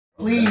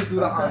Please do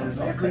the honors,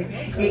 man. Please.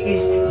 It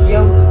is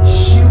your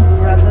shoe,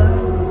 brother.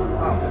 Oh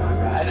my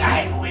God.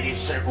 I ain't with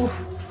this shirt. Oof.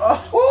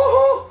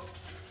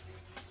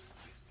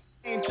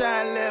 Ain't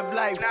trying to live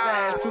life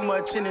fast, too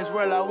much in this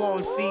world I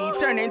won't see.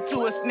 Turn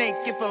into a snake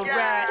if a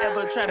rat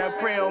ever try to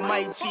prey on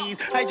my cheese.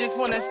 I just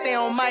wanna stay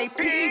on my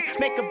peace,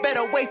 make a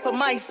better way for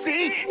my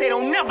seed. They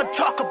don't never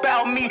talk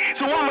about me,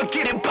 so I'ma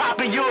get it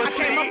poppin', you'll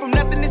see. I came up from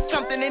nothing to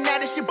something, and now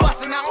this shit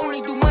bustin'. I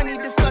only do money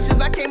discussions.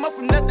 I came up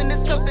from nothing to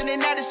something, and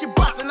now this shit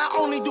bustin'. I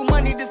only do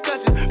money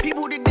discussions.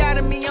 People that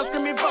doubted me, I'm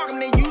screaming fuck them.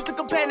 They used to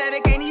compare, now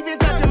they can't even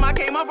touch them. I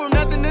came up from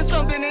nothing to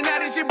something, and now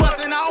this shit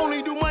bustin'. I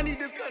only do money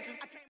discussions.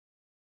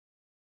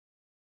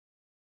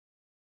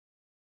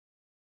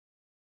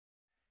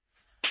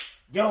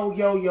 Yo,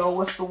 yo, yo,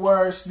 what's the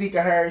word?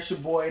 Sneaker Hair, it's your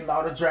boy,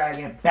 Law the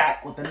Dragon,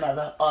 back with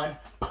another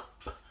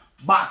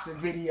unboxing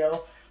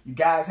video. You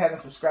guys haven't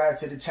subscribed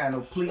to the channel,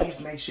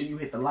 please make sure you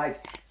hit the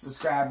like,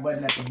 subscribe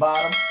button at the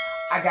bottom.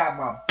 I got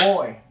my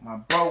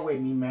bro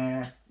with me,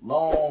 man.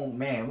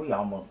 Man, we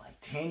almost like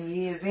 10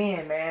 years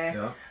in, man.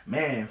 Yeah.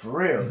 Man, for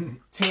real.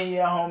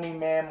 10-year homie,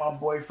 man, my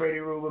boy Freddy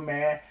Ruger,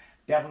 man.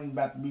 Definitely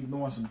about to be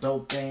doing some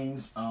dope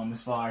things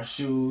as far as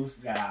shoes.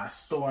 Got our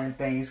store and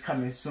things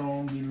coming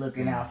soon. Be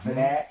looking out for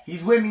that.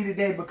 He's with me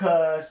today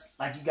because,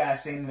 like you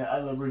guys seen in the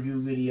other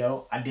review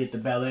video, I did the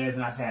Bel Airs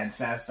and I said I had a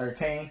size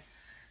 13.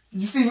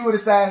 You see me with a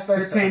size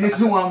 13, this is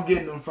who I'm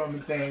getting them from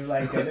and things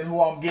like that. This is who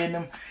I'm getting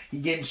them. He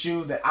getting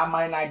shoes that I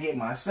might not get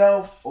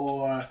myself,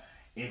 or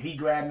if he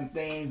grabbing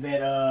things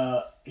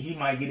that he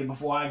might get it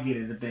before I get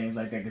it or things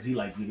like that, because he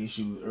like to get his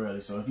shoes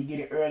early. So if he get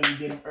it early,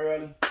 get them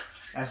early.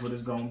 That's what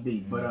it's gonna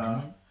be.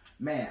 But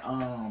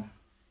man,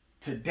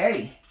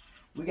 today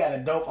we got a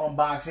dope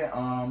unboxing.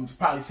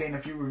 Probably seen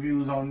a few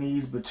reviews on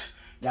these, but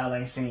y'all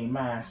ain't seen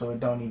mine, so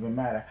it don't even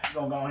matter. We're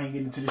gonna go ahead and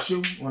get into the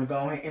shoe. Wanna go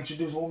ahead and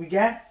introduce what we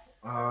got?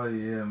 Oh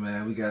yeah,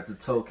 man. We got the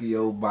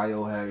Tokyo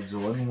Biohack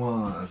Jordan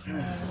 1s,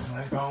 man.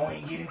 Let's go ahead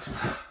and get into it.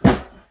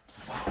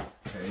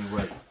 Can't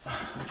wait.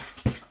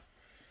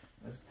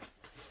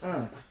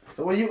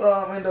 So where you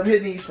end up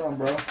hitting these from,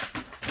 bro?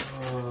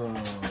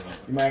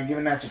 You mind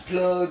giving out your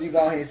plugs? You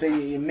go ahead and say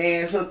your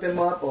man's hooked them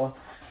up, or?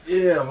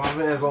 Yeah, my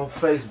man's on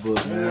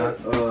Facebook, man.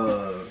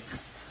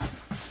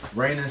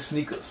 Raining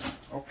Sneakers.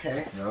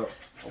 Okay. Yep.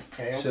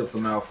 Okay. Ship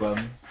them out for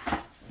me.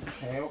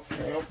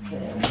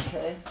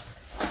 Okay.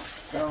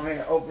 Go ahead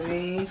and open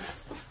these.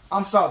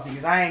 I'm salty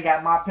because I ain't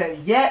got my pair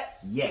yet.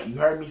 You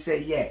heard me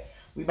say yet.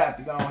 We about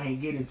to go ahead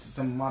and get into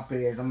some of my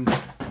pairs. I'm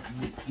gonna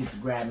get to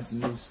grabbing some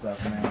new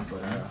stuff, man.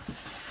 But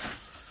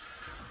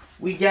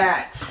we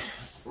got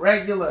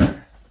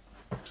regular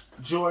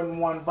Jordan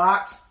 1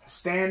 box,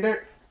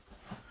 standard,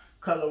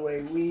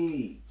 colorway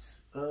weeds,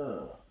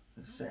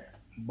 what's that?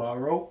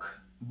 Baroque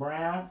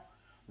brown,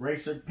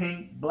 racer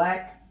pink,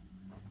 black.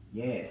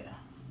 Yeah,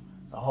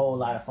 it's a whole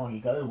lot of funky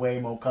colors, way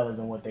more colors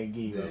than what they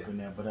give you up in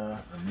there. But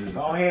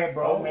go ahead,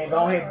 bro, man,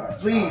 go ahead,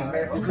 please,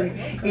 man, please.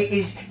 It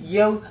is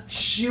your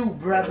shoe,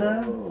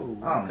 brother. Oh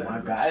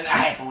my God, I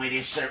have to wear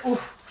this shirt.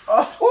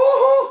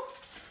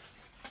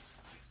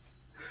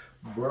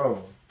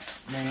 Bro,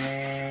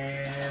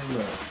 man,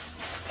 look.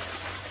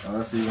 Oh,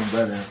 that's even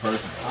better in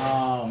person.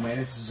 Oh man,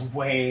 this is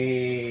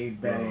way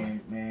better,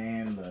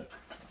 man. Look,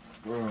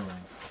 bro.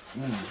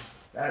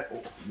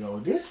 Yo,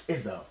 this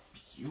is a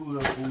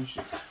beautiful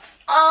shoe.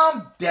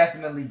 I'm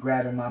definitely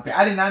grabbing my pair.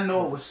 I did not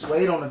know it was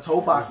suede on the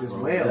toe box as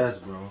well. Yes,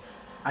 bro.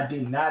 I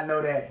did not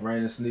know that.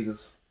 Raining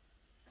Sneakers.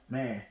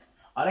 Man.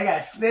 Oh, they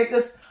got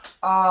Snickers.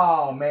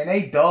 Oh man,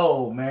 they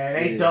dope, man.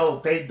 They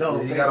dope. They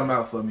dope. Yeah, you got them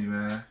out for me,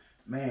 man.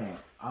 Man.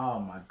 Oh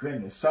my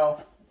goodness.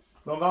 So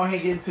we're gonna go ahead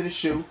and get into the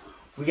shoe.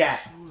 We got,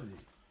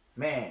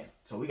 man,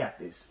 so we got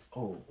this.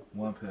 Oh,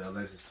 one pair of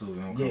laces too.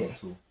 You don't come with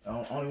two.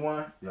 Only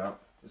one? Yep.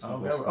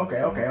 Okay.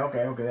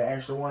 The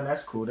extra one,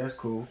 that's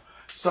cool.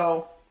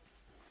 So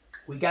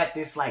we got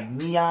this like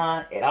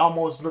neon. It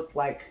almost looked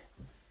like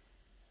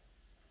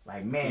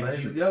man,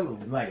 lazy yellow.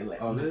 Like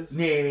oh, this?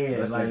 Yeah,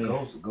 that's like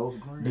ghost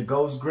green. The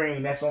ghost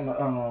green. That's on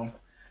the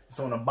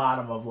it's on the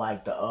bottom of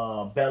like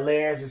the Bel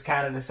Airs. It's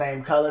kind of the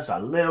same color. It's a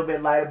little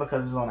bit lighter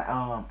because it's on the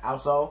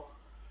outsole.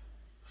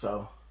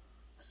 So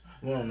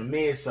we're on the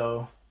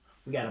midsole.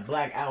 We got a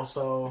black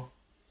outsole.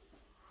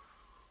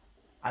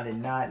 I did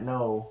not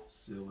know.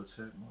 Silver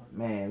check mark.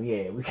 Man,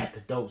 yeah, we got the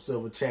dope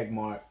silver check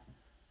mark.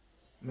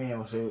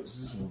 Man, so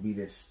this will be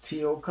this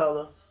teal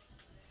color.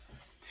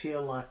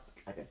 Teal, like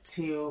a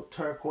teal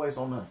turquoise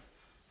on the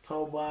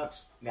toe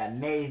box. Got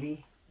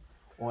navy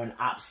or an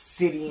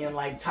obsidian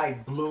like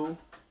type blue.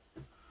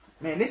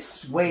 Man, this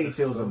suede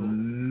feels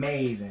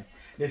amazing.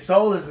 The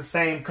sole is the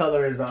same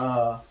color as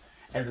the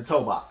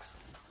toe box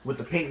with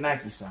the pink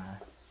Nike sign.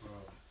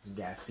 You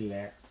guys see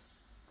that?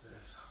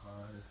 That's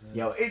hard as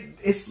Yo, hell.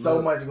 it's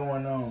so much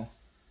going on.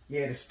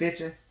 Yeah, the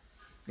stitching.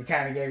 It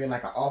kind of gave it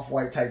like an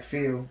off-white type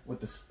feel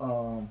with the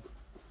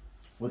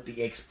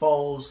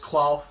exposed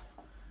cloth.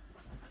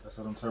 That's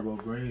how them turbo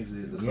greens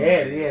is.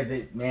 Yeah.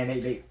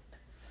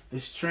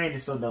 This trend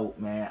is so dope,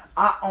 man.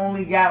 I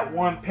only got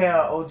one pair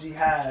of OG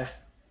highs.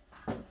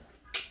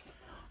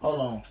 Hold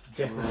on,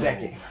 just a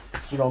second.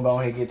 We're gonna go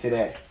ahead and get to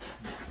that.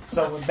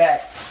 So we're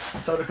back.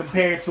 So to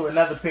compare it to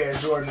another pair of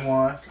Jordan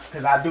 1s,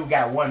 because I do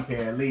got one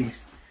pair at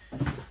least.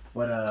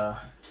 But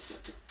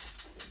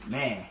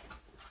man.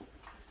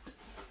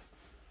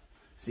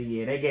 See,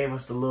 yeah, they gave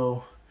us the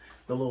little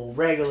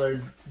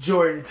regular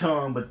Jordan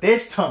tongue, but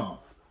this tongue,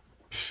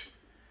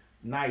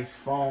 nice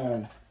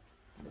foam.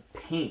 The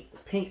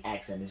pink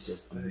accent is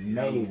just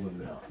amazing,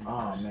 though.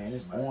 Oh man,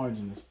 this orange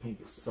and this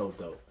pink is so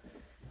dope.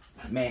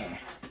 Man.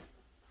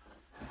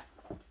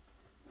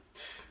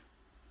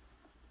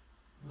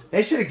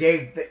 They should have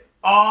gave the...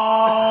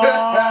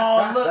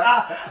 Oh, look,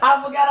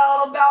 I forgot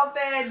all about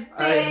that. Dang.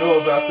 I didn't know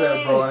about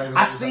that, bro.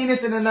 I seen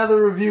this in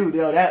another review.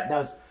 Yo, that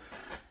was...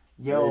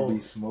 Yo. They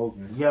be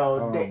smoking. Yo,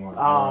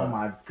 oh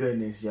my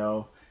goodness,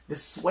 yo. The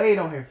suede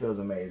on here feels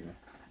amazing.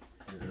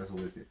 Yeah, that's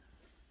wicked.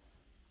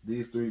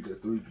 These three,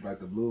 like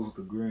the blues with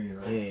the green.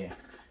 Right? Yeah.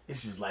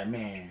 It's just like,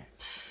 man.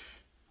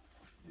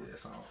 Yeah,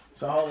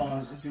 so hold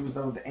on. Let's see what's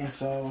up with the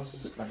insoles.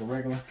 It's like a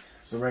regular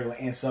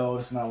insole.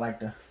 It's not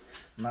like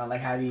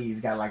how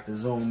these got like the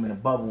zoom and the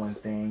bubble and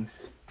things.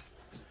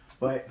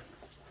 But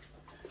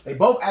they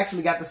both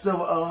actually got the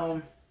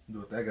silver.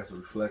 That got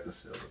some reflector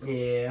silver.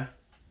 Yeah,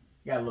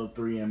 got a little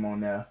 3M on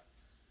there.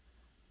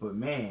 But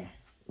man,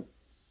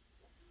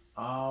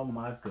 oh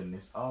my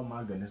goodness,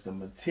 the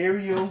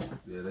material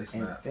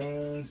and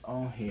things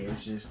on here.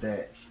 It's just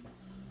that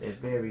they're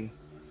very.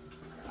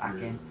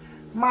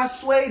 My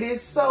suede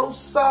is so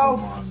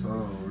soft.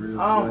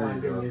 Oh my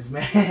goodness,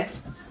 man.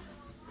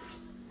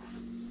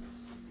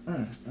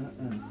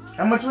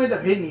 How much we end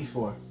up hitting these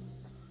for?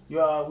 We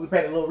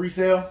paid a little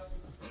resale.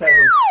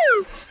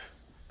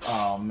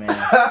 Oh man,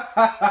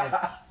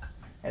 had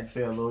to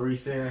pay a little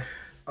resale.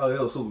 Oh, it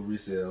was super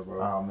resale,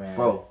 bro. Oh man,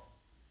 $4.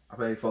 I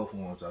paid $4 for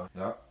one, y'all.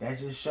 Yep. That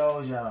just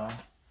shows y'all.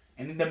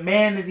 And the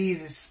demand of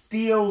these is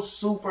still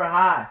super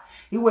high.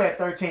 He wear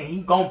 13.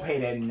 He gonna pay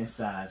that in this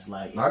size.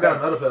 Like I got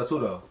another pair too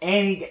though. And I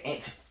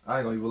ain't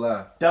gonna even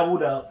lie.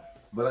 Doubled up.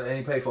 But I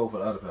ain't pay $4 for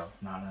the other pair.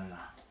 No.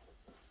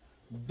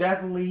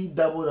 Definitely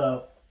doubled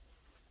up.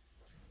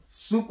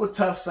 Super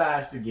tough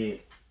size to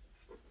get.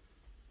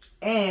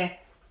 And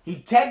he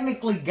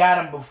technically got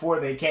them before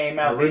they came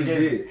out. They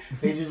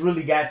just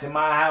really got to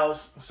my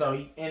house. So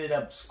he ended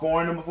up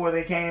scoring them before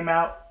they came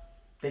out.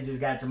 They just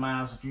got to my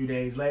house a few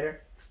days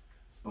later.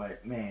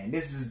 But man,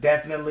 this is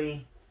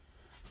definitely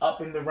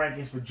up in the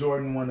rankings for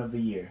Jordan 1 of the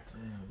year.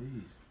 Damn,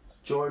 these.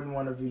 Jordan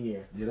 1 of the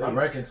year. Yeah, they're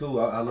ranking too.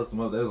 I looked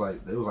them up. They was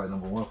like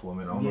number 1 for a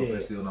minute. I don't know if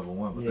they're still number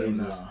 1, but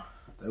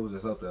they was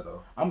just up there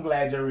though. I'm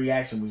glad your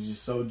reaction was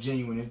just so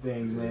genuine and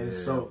things, man.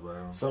 It's so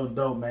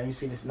dope, man. You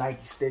see this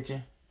Nike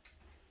stitching?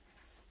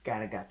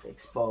 Got the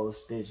exposed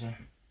stitching,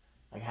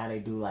 like how they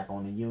do like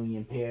on the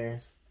Union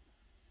pairs.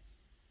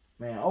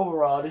 Man,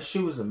 overall this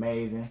shoe is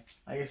amazing.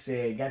 Like I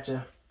said, got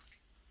your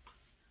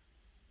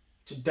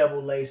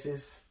double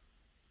laces.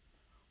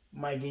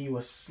 Might give you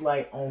a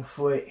slight on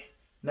foot,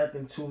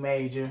 nothing too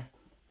major.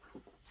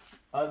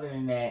 Other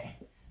than that,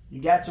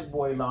 you got your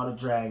boy Law the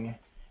Dragon.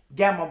 You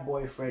got my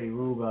boy Freddy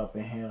Ruger up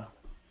in here.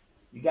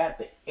 You got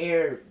the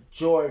Air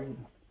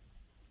Jordan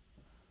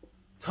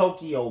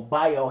Tokyo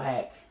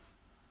Biohack.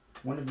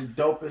 One of the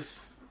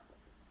dopest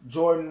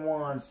Jordan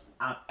 1s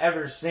I've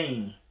ever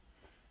seen.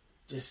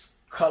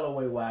 Just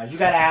colorway wise. You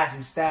gotta have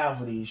some style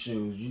for these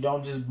shoes. You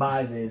don't just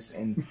buy this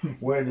and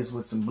wear this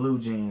with some blue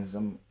jeans.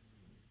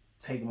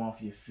 Take them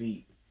off your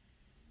feet.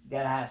 You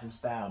gotta have some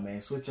style,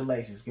 man. Switch your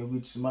laces. Go get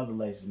you some other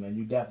laces, man.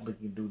 You definitely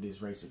can do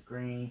this racer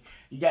green.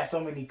 You got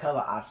so many color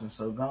options,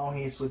 so go on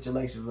here and switch your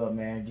laces up,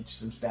 man. Get you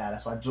some style.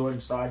 That's why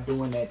Jordan started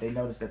doing that. They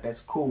noticed that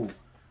that's cool.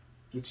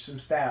 Get you some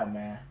style,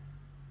 man.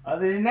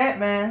 Other than that,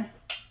 man,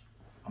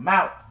 I'm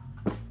out.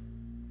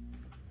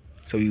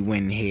 So we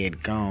went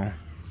ahead, gone,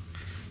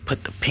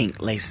 put the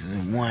pink laces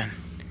in one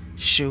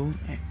shoe.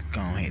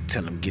 Go ahead,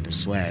 tell them get them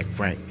swag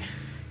right.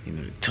 You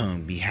know the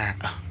tongue be high.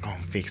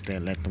 Gonna fix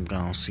that. Let them go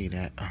and see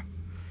that.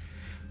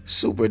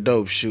 Super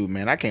dope shoe,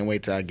 man. I can't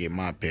wait till I get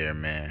my pair,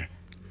 man.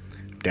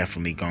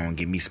 Definitely gonna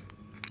get me some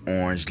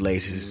orange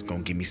laces.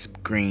 Gonna give me some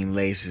green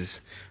laces.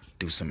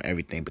 Do some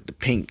everything, but the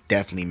pink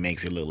definitely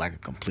makes it look like a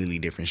completely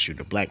different shoe.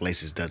 The black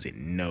laces does it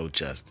no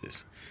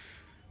justice.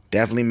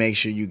 Definitely make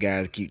sure you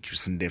guys keep you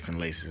some different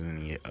laces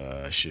in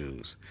your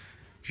shoes.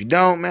 If you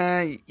don't,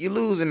 man, you're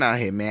losing out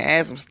here, man.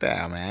 Add some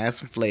style, man. Add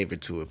some flavor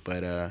to it.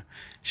 But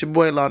it's your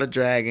boy Law the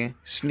Dragon,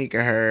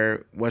 Sneaker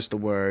Herd. What's the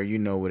word? You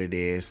know what it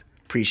is.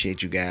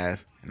 Appreciate you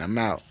guys, and I'm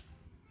out.